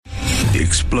The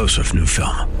explosive new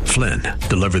film, Flynn,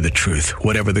 deliver the truth,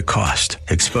 whatever the cost,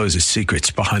 exposes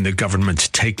secrets behind the government's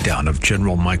takedown of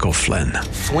General Michael Flynn.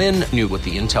 Flynn knew what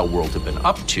the intel world had been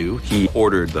up to. He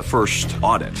ordered the first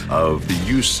audit of the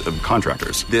use of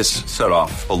contractors. This set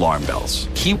off alarm bells.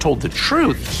 He told the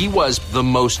truth. He was the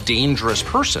most dangerous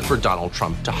person for Donald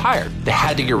Trump to hire. They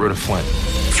had to get rid of Flynn.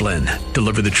 Flynn,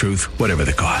 deliver the truth, whatever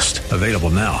the cost. Available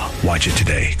now. Watch it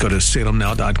today. Go to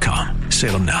salemnow.com.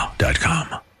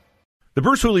 salemnow.com. The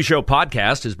Bruce Hooley Show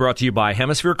podcast is brought to you by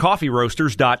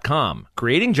HemisphereCoffeeRoasters.com.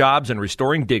 Creating jobs and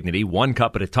restoring dignity one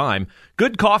cup at a time.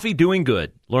 Good coffee doing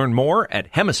good. Learn more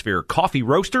at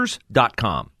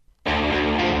HemisphereCoffeeRoasters.com.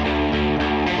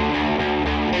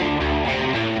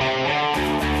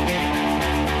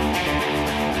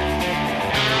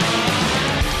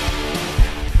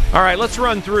 All right, let's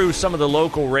run through some of the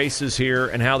local races here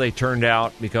and how they turned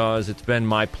out, because it's been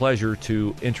my pleasure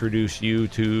to introduce you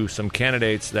to some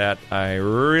candidates that I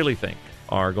really think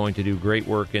are going to do great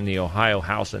work in the Ohio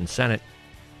House and Senate.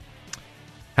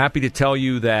 Happy to tell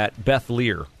you that Beth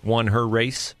Lear won her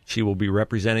race. She will be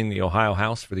representing the Ohio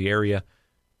House for the area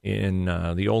in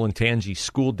the Olentangy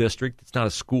School District. It's not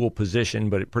a school position,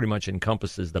 but it pretty much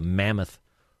encompasses the mammoth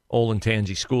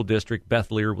Olentangy School District.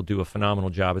 Beth Lear will do a phenomenal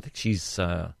job. I think she's...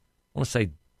 I want to say,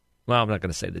 well, I'm not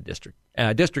going to say the district.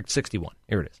 District 61.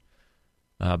 Here it is.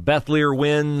 Beth Lear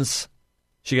wins.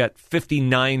 She got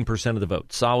 59% of the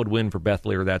vote. Solid win for Beth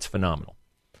Lear. That's phenomenal.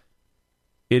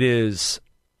 It is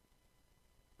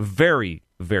very,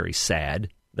 very sad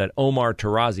that Omar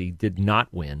Tarazi did not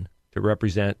win to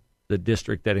represent the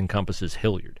district that encompasses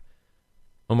Hilliard.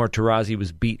 Omar Tarazi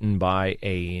was beaten by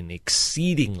an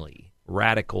exceedingly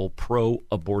radical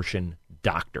pro-abortion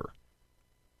doctor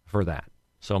for that.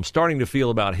 So I'm starting to feel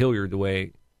about Hilliard the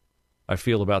way I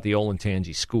feel about the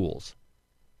Olentangy schools,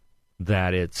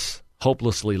 that it's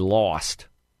hopelessly lost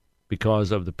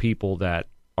because of the people that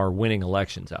are winning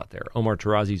elections out there. Omar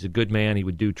Tarazi's a good man. He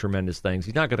would do tremendous things.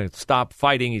 He's not going to stop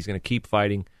fighting. He's going to keep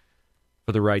fighting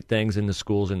for the right things in the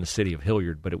schools in the city of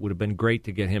Hilliard, but it would have been great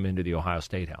to get him into the Ohio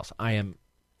State House. I am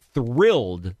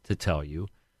thrilled to tell you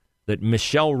that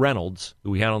Michelle Reynolds,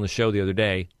 who we had on the show the other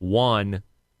day, won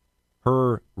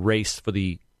her race for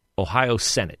the Ohio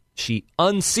Senate. She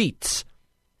unseats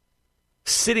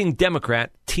sitting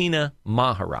Democrat Tina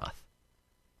Maharath.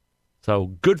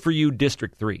 So good for you,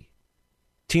 District 3.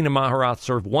 Tina Maharath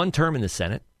served one term in the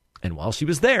Senate, and while she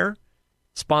was there,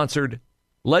 sponsored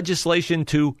legislation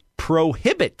to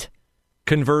prohibit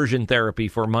conversion therapy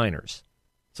for minors.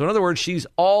 So in other words, she's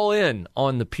all in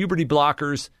on the puberty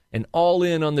blockers and all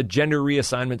in on the gender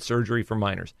reassignment surgery for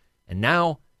minors. And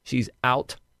now she's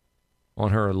out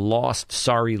on her lost,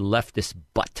 sorry leftist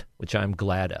butt, which I'm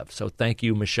glad of. So thank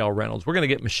you, Michelle Reynolds. We're going to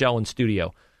get Michelle in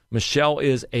studio. Michelle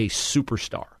is a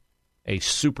superstar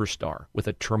with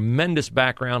a tremendous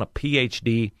background, a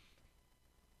PhD,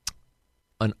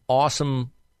 an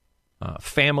awesome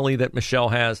family that Michelle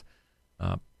has.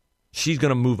 She's going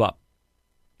to move up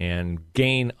and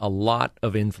gain a lot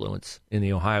of influence in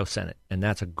the Ohio Senate, and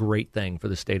that's a great thing for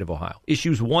the state of Ohio.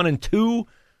 Issues 1 and 2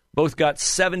 both got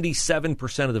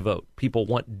 77% of the vote. People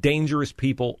want dangerous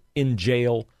people in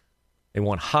jail. They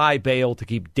want high bail to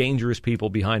keep dangerous people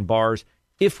behind bars.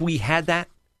 If we had that,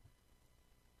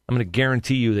 I'm going to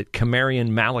guarantee you that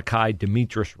Kamarian Malachi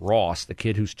Demetrius Ross, the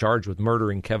kid who's charged with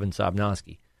murdering Kevin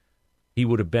Sobnoski, he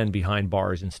would have been behind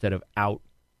bars instead of out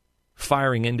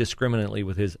firing indiscriminately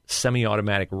with his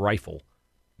semi-automatic rifle,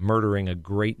 murdering a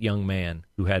great young man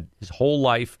who had his whole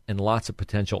life and lots of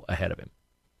potential ahead of him.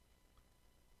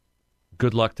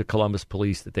 Good luck to Columbus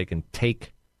police that they can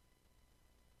take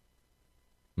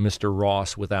Mr.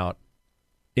 Ross without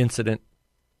incident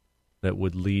that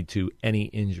would lead to any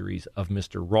injuries of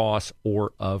Mr. Ross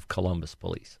or of Columbus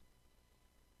police.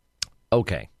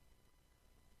 Okay.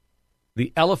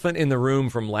 The elephant in the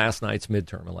room from last night's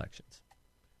midterm elections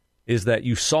is that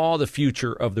you saw the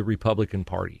future of the Republican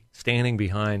Party standing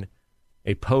behind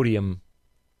a podium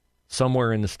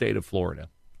somewhere in the state of Florida,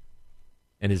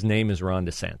 and his name is Ron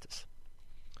DeSantis.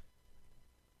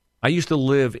 I used to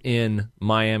live in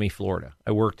Miami, Florida.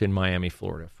 I worked in Miami,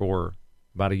 Florida for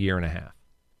about a year and a half.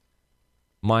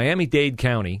 Miami-Dade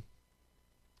County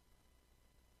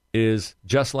is,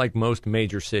 just like most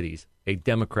major cities, a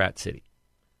Democrat city.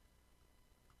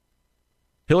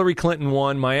 Hillary Clinton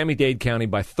won Miami-Dade County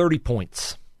by 30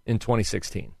 points in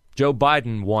 2016. Joe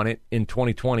Biden won it in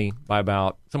 2020 by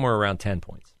about somewhere around 10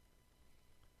 points.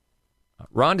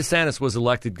 Ron DeSantis was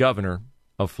elected governor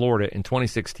of Florida in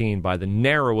 2016 by the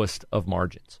narrowest of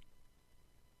margins.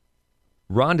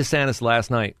 Ron DeSantis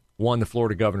last night won the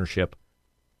Florida governorship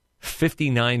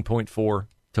 59.4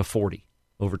 to 40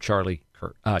 over Charlie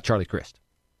Charlie Crist.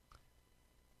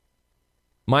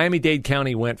 Miami-Dade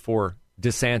County went for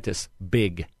DeSantis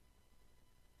big.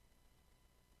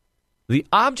 The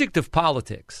object of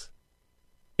politics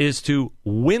is to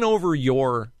win over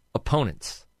your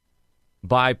opponents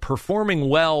by performing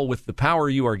well with the power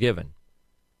you are given,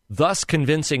 thus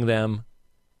convincing them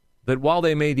that while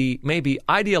they may be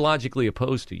ideologically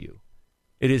opposed to you,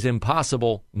 it is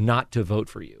impossible not to vote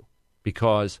for you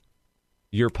because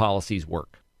your policies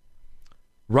work.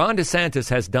 Ron DeSantis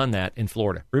has done that in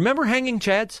Florida. Remember hanging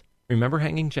chads? Remember,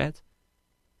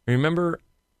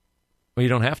 well, you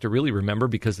don't have to really remember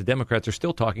because the Democrats are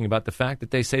still talking about the fact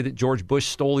that they say that George Bush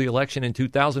stole the election in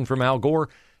 2000 from Al Gore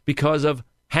because of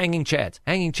hanging chads.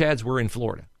 Hanging chads were in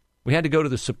Florida. We had to go to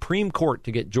the Supreme Court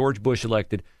to get George Bush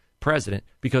elected president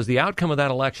because the outcome of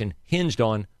that election hinged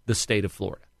on the state of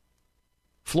Florida.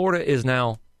 Florida is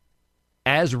now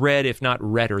as red, if not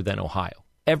redder, than Ohio.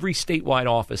 Every statewide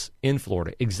office in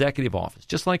Florida, executive office,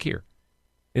 just like here,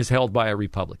 is held by a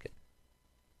Republican.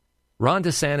 Ron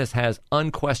DeSantis has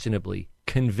unquestionably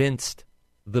convinced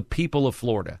the people of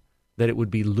Florida that it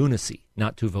would be lunacy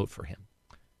not to vote for him.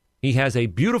 He has a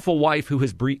beautiful wife who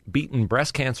has beaten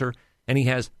breast cancer, and he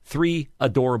has 3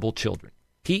 adorable children.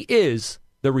 He is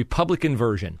the Republican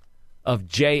version of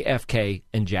JFK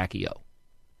and Jackie O.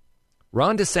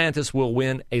 Ron DeSantis will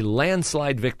win a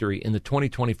landslide victory in the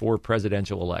 2024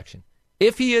 presidential election.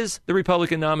 If he is the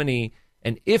Republican nominee,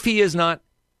 and if he is not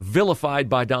vilified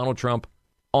by Donald Trump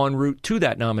en route to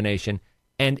that nomination,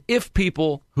 and if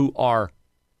people who are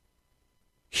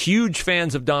huge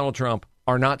fans of Donald Trump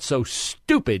are not so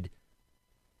stupid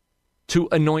to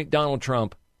anoint Donald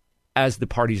Trump as the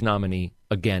party's nominee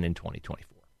again in 2024.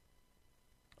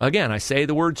 Again, I say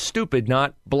the word stupid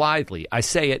not blithely. I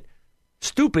say it.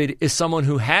 Stupid is someone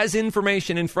who has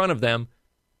information in front of them,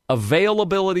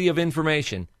 availability of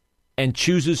information, and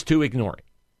chooses to ignore it.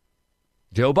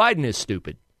 Joe Biden is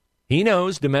stupid. He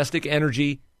knows domestic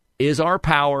energy is our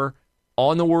power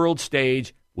on the world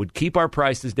stage, would keep our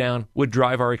prices down, would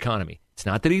drive our economy. It's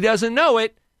not that he doesn't know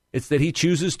it. It's that he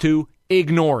chooses to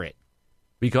ignore it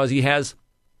because he has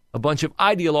a bunch of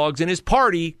ideologues in his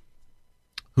party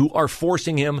who are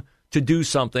forcing him to do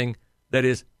something that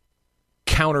is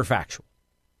counterfactual.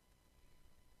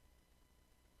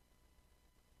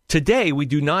 Today, we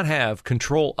do not have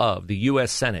control of the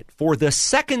U.S. Senate for the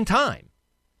second time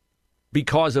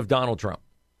because of Donald Trump.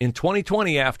 In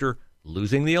 2020, after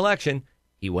losing the election,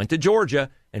 he went to Georgia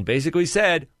and basically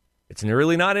said, it's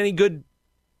really not any good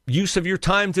use of your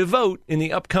time to vote in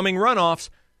the upcoming runoffs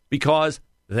because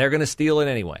they're going to steal it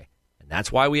anyway. And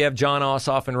that's why we have John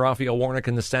Ossoff and Raphael Warnock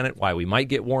in the Senate, why we might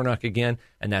get Warnock again,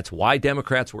 and that's why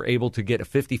Democrats were able to get a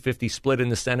 50-50 split in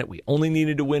the Senate. We only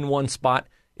needed to win one spot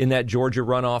in that Georgia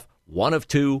runoff, one of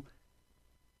 2,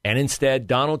 and instead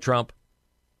Donald Trump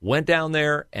went down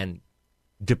there and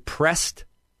depressed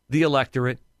the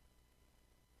electorate,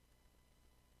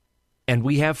 and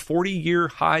we have 40-year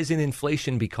highs in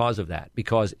inflation because of that.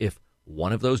 Because if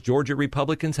one of those Georgia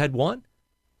Republicans had won,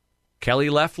 Kelly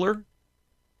Loeffler,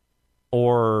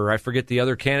 or I forget the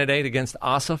other candidate against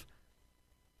Ossoff,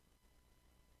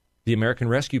 the American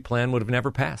Rescue Plan would have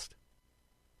never passed.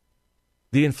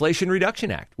 The Inflation Reduction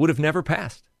Act would have never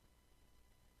passed.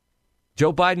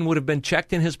 Joe Biden would have been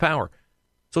checked in his power.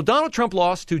 So Donald Trump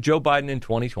lost to Joe Biden in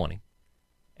 2020,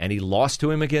 and he lost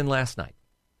to him again last night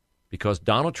because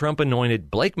Donald Trump anointed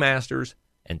Blake Masters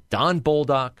and Don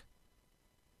Bolduc.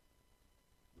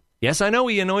 Yes, I know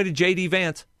he anointed J.D.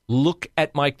 Vance. Look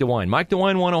at Mike DeWine. Mike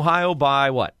DeWine won Ohio by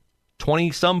what?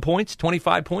 20-some points,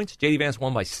 25 points? J.D. Vance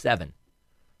won by 7.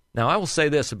 Now, I will say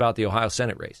this about the Ohio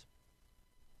Senate race.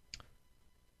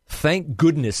 Thank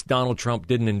goodness Donald Trump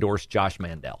didn't endorse Josh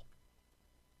Mandel.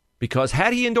 Because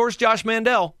had he endorsed Josh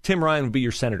Mandel, Tim Ryan would be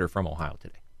your senator from Ohio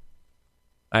today.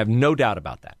 I have no doubt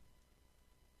about that.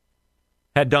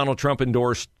 Had Donald Trump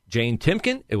endorsed Jane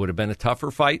Timken, it would have been a tougher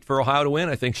fight for Ohio to win.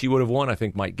 I think she would have won. I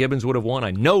think Mike Gibbons would have won.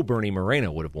 I know Bernie Moreno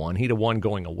would have won. He'd have won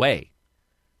going away.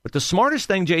 But the smartest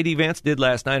thing J.D. Vance did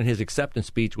last night in his acceptance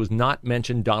speech was not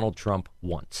mention Donald Trump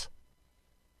once.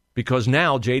 Because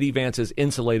now J.D. Vance is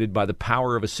insulated by the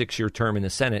power of a 6-year term in the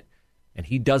Senate, and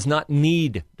he does not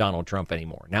need Donald Trump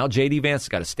anymore. Now J.D. Vance has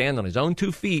got to stand on his own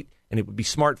 2 feet, and it would be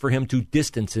smart for him to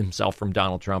distance himself from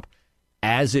Donald Trump,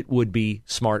 as it would be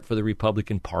smart for the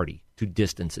Republican Party to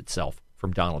distance itself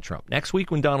from Donald Trump. Next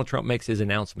week when Donald Trump makes his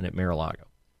announcement at Mar-a-Lago,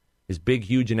 his big,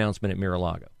 huge announcement at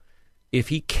Mar-a-Lago, if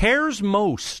he cares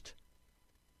most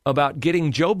about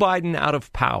getting Joe Biden out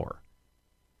of power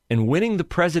and winning the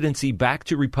presidency back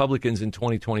to Republicans in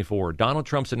 2024, Donald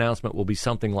Trump's announcement will be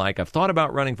something like, I've thought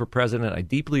about running for president. I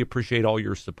deeply appreciate all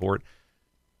your support.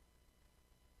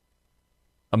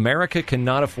 America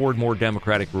cannot afford more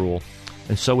Democratic rule.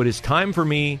 And so it is time for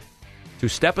me to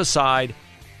step aside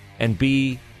and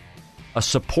be a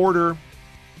supporter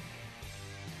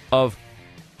of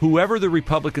whoever the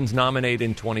Republicans nominate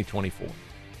in 2024.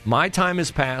 My time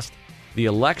is past. The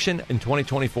election in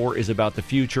 2024 is about the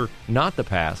future, not the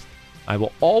past. I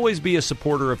will always be a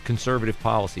supporter of conservative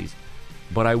policies,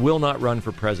 but I will not run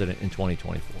for president in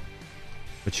 2024.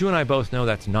 But you and I both know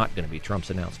that's not going to be Trump's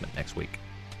announcement next week.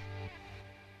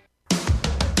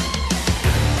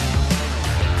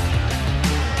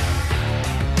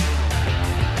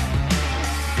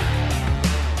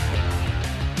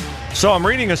 So I'm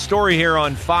reading a story here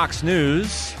on Fox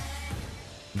News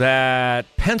that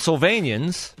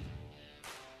Pennsylvanians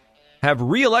have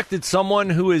reelected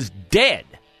someone who is dead.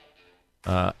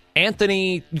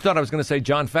 Anthony, you thought I was going to say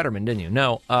John Fetterman, didn't you?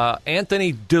 No,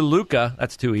 Anthony DeLuca,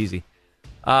 that's too easy.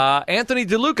 Anthony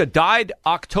DeLuca died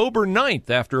October 9th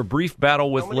after a brief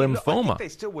battle with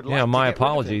lymphoma. My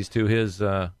apologies to his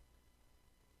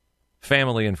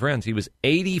family and friends. He was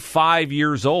 85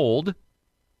 years old,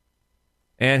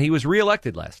 and he was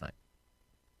reelected last night.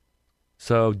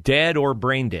 So dead or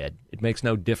brain dead, it makes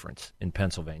no difference in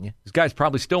Pennsylvania. This guy's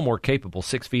probably still more capable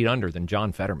 6 feet under than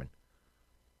John Fetterman.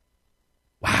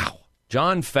 Wow.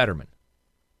 John Fetterman.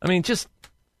 I mean,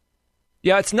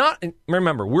 it's not,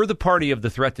 remember, we're the party of the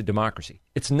threat to democracy.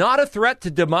 It's not a threat to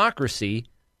democracy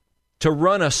to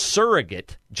run a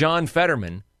surrogate, John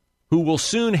Fetterman, who will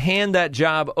soon hand that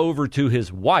job over to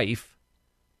his wife.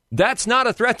 That's not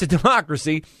a threat to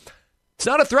democracy. It's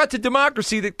not a threat to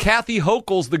democracy that Kathy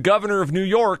Hochul's the governor of New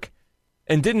York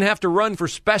and didn't have to run for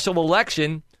special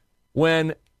election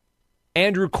when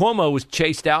Andrew Cuomo was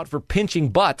chased out for pinching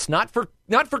butts, not for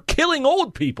killing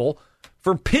old people,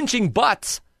 for pinching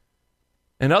butts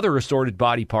and other assorted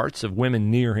body parts of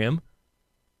women near him.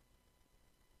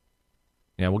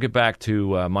 Yeah, we'll get back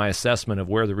to my assessment of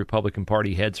where the Republican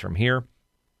Party heads from here,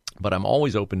 but I'm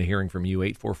always open to hearing from you.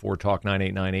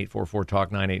 844-TALK-989,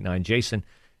 844-TALK-989. Jason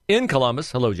in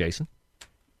Columbus. Hello, Jason.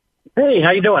 Hey,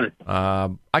 how you doing?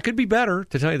 I could be better,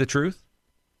 to tell you the truth.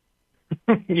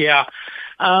 Yeah.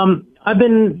 I've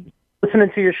been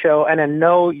listening to your show, and I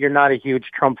know you're not a huge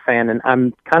Trump fan, and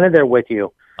I'm kind of there with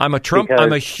you. I'm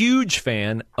a huge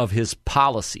fan of his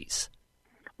policies.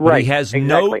 Right. He has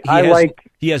exactly.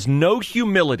 he has no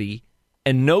humility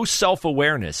and no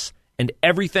self-awareness, and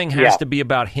everything has to be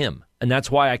about him. And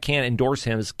that's why I can't endorse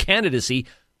his candidacy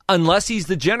unless he's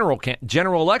the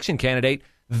general election candidate.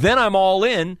 Then I'm all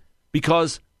in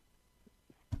because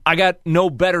I got no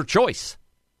better choice.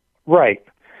 Right.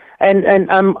 And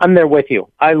I'm there with you.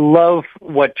 I love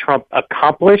what Trump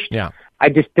accomplished. Yeah. I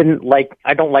don't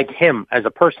like him as a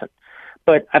person.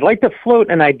 But I'd like to float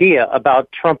an idea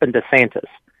about Trump and DeSantis.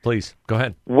 Please, go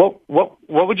ahead. What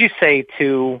would you say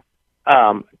to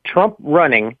Trump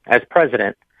running as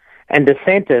president and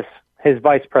DeSantis his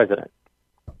vice president?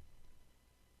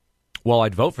 Well,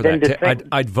 I'd vote for that.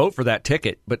 I'd vote for that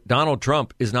ticket, but Donald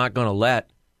Trump is not going to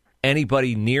let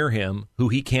anybody near him who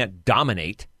he can't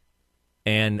dominate,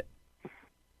 and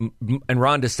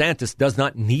Ron DeSantis does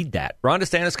not need that. Ron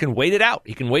DeSantis can wait it out.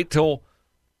 He can wait till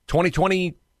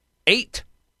 2028.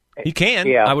 He can.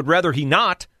 Yeah. I would rather he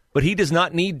not, but he does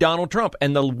not need Donald Trump.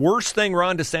 And the worst thing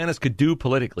Ron DeSantis could do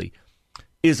politically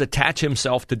is attach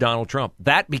himself to Donald Trump.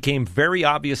 That became very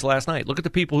obvious last night. Look at the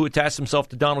people who attached themselves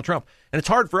to Donald Trump. And it's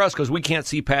hard for us because we can't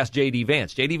see past J.D.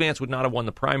 Vance. J.D. Vance would not have won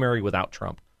the primary without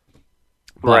Trump.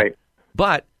 Right.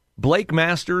 But Blake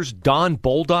Masters, Don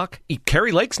Bolduc,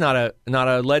 Kerry Lake's not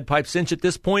a lead pipe cinch at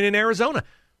this point in Arizona.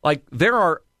 Like, there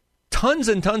are tons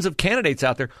and tons of candidates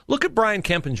out there. Look at Brian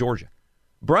Kemp in Georgia.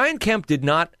 Brian Kemp did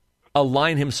not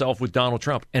align himself with Donald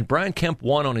Trump, and Brian Kemp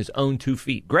won on his own 2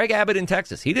 feet. Greg Abbott in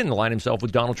Texas, he didn't align himself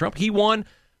with Donald Trump. He won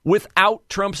without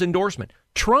Trump's endorsement.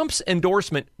 Trump's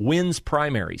endorsement wins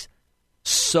primaries.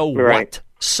 So what?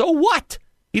 So what?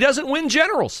 He doesn't win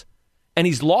generals. And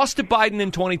he's lost to Biden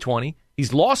in 2020.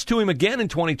 He's lost to him again in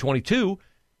 2022.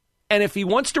 And if he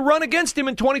wants to run against him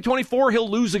in 2024, he'll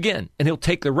lose again. And he'll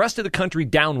take the rest of the country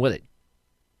down with it.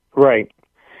 Right.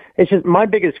 It's just my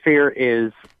biggest fear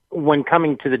is when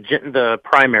coming to the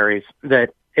primaries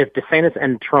that if DeSantis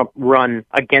and Trump run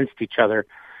against each other,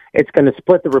 it's going to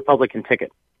split the Republican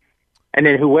ticket. And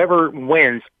then whoever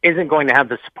wins isn't going to have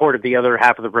the support of the other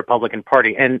half of the Republican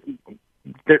Party. And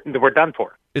we're done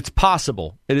for. It's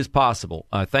possible. It is possible.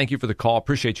 Thank you for the call.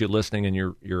 Appreciate you listening, and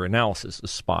your analysis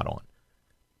is spot on.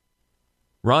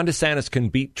 Ron DeSantis can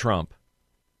beat Trump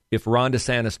if Ron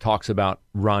DeSantis talks about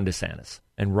Ron DeSantis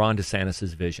and Ron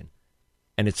DeSantis' vision.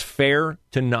 And it's fair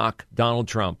to knock Donald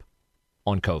Trump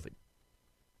on COVID.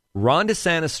 Ron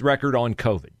DeSantis' record on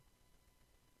COVID.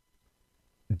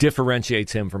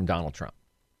 differentiates him from Donald Trump.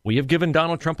 We have given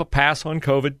Donald Trump a pass on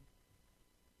COVID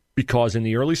because in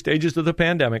the early stages of the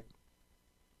pandemic,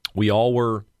 we all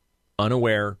were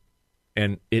unaware,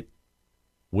 and it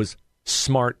was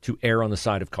smart to err on the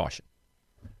side of caution.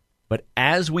 But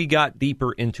as we got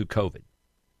deeper into COVID,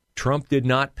 Trump did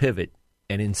not pivot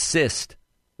and insist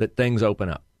that things open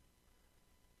up.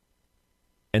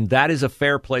 And that is a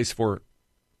fair place for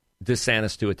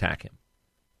DeSantis to attack him.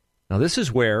 Now, this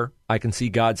is where I can see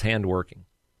God's hand working,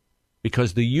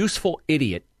 because the useful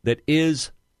idiot that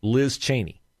is Liz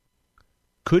Cheney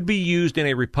could be used in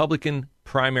a Republican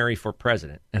primary for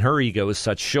president, and her ego is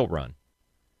such she'll run,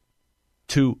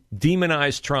 to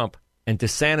demonize Trump, and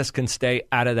DeSantis can stay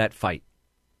out of that fight.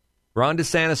 Ron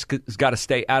DeSantis has got to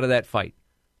stay out of that fight.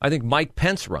 I think Mike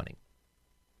Pence running.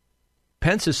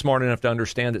 Pence is smart enough to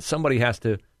understand that somebody has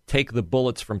to take the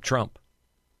bullets from Trump.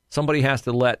 Somebody has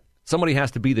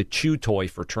to be the chew toy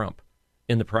for Trump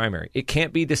in the primary. It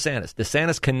can't be DeSantis.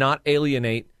 DeSantis cannot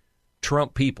alienate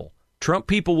Trump people. Trump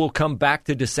people will come back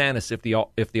to DeSantis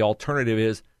if the alternative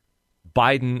is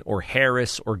Biden or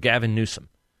Harris or Gavin Newsom.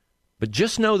 But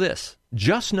just know this.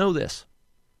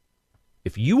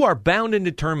 If you are bound and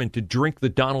determined to drink the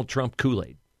Donald Trump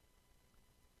Kool-Aid,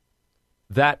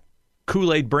 that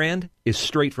Kool-Aid brand is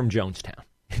straight from Jonestown.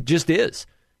 It just is.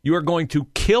 You are going to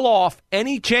kill off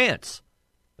any chance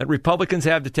that Republicans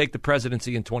have to take the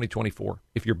presidency in 2024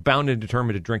 if you're bound and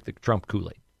determined to drink the Trump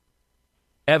Kool-Aid.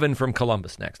 Evan from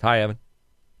Columbus next. Hi, Evan.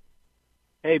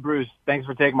 Hey, Bruce. Thanks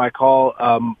for taking my call.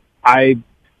 I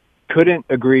couldn't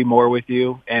agree more with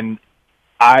you, and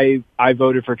I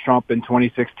voted for Trump in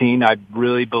 2016. I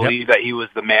really believe that he was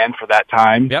the man for that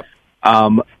time. Yep.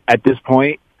 At this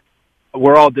point,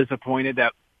 we're all disappointed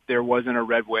that there wasn't a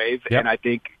red wave, Yep. and I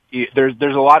think there's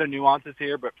a lot of nuances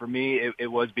here, but for me, it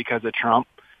was because of Trump.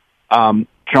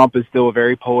 Trump is still a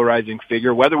very polarizing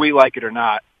figure, whether we like it or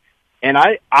not. And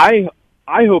I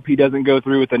hope he doesn't go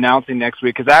through with announcing next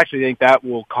week, because I actually think that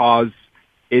will cause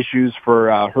issues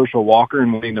for Herschel Walker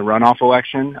in winning the runoff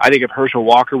election. I think if Herschel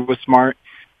Walker was smart,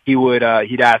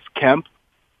 he'd ask Kemp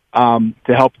to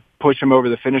help push him over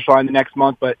the finish line the next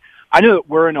month. But I know that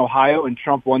we're in Ohio and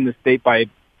Trump won the state by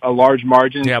a large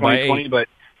margin in 2020. But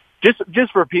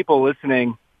just for people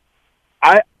listening,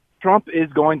 Trump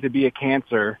is going to be a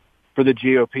cancer for the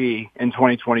GOP in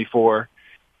 2024.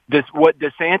 What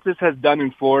DeSantis has done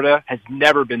in Florida has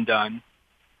never been done.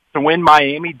 To win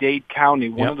Miami-Dade County,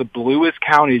 one of the bluest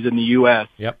counties in the U.S.,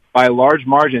 by a large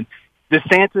margin,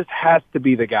 DeSantis has to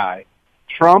be the guy.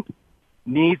 Trump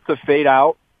needs to fade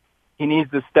out. He needs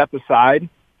to step aside.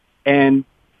 And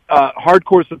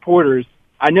hardcore supporters,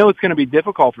 I know it's going to be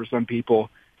difficult for some people.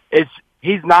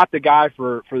 He's not the guy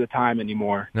for the time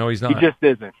anymore. No, he's not. He just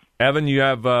isn't. Evan, you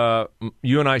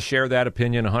and I share that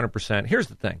opinion 100%. Here's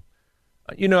the thing.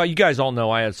 You guys all know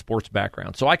I have a sports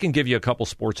background, so I can give you a couple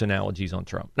sports analogies on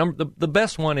Trump. The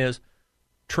best one is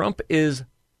Trump is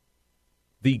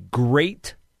the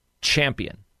great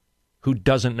champion who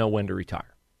doesn't know when to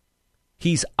retire.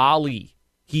 He's Ali.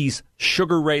 He's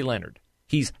Sugar Ray Leonard.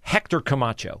 He's Hector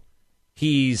Camacho.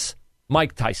 He's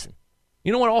Mike Tyson.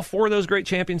 You know what all four of those great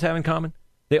champions have in common?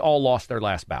 They all lost their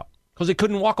last bout because they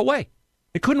couldn't walk away.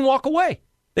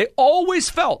 They always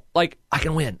felt like, I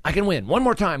can win. One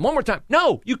more time.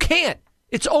 No, you can't.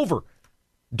 It's over.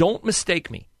 Don't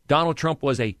mistake me. Donald Trump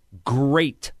was a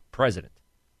great president.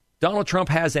 Donald Trump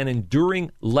has an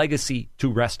enduring legacy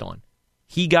to rest on.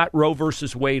 He got Roe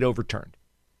versus Wade overturned.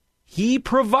 He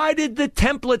provided the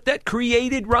template that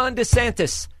created Ron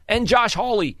DeSantis and Josh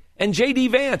Hawley and J.D.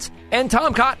 Vance and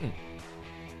Tom Cotton.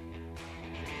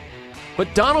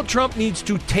 But Donald Trump needs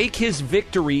to take his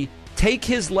victory, take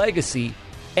his legacy,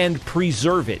 and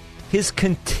preserve it. His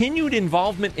continued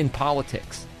involvement in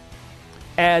politics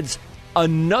adds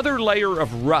another layer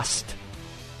of rust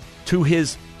to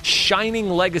his shining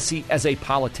legacy as a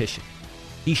politician.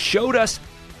 He showed us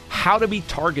how to be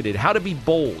targeted, how to be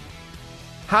bold,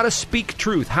 how to speak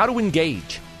truth, how to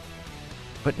engage.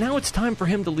 But now it's time for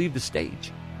him to leave the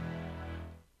stage.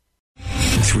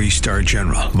 3-star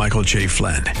General Michael J.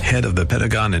 Flynn, head of the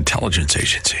Pentagon Intelligence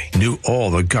Agency, knew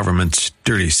all the government's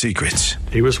dirty secrets.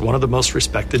 He was one of the most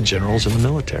respected generals in the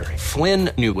military.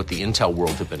 Flynn knew what the intel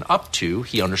world had been up to.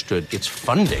 He understood its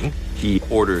funding. He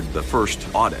ordered the first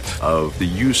audit of the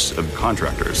use of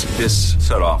contractors. This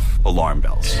set off alarm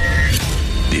bells.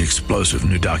 The explosive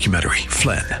new documentary,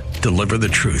 Flynn, deliver the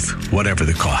truth, whatever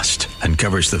the cost,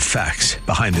 uncovers the facts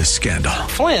behind this scandal.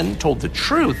 Flynn told the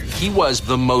truth. He was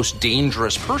the most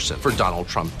dangerous person for Donald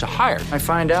Trump to hire. I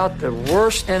find out the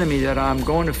worst enemy that I'm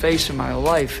going to face in my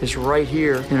life is right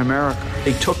here in America.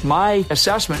 They took my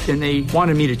assessment and they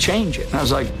wanted me to change it. And I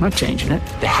was like, I'm not changing it.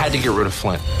 They had to get rid of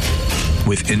Flynn.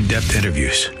 With in-depth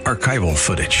interviews, archival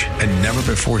footage, and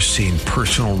never-before-seen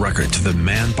personal records of the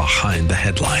man behind the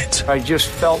headlines. I just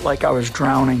felt like I was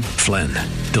drowning. Flynn,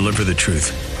 deliver the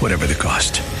truth, whatever the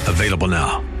cost. Available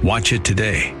now. Watch it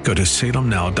today. Go to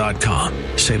salemnow.com.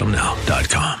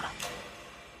 salemnow.com.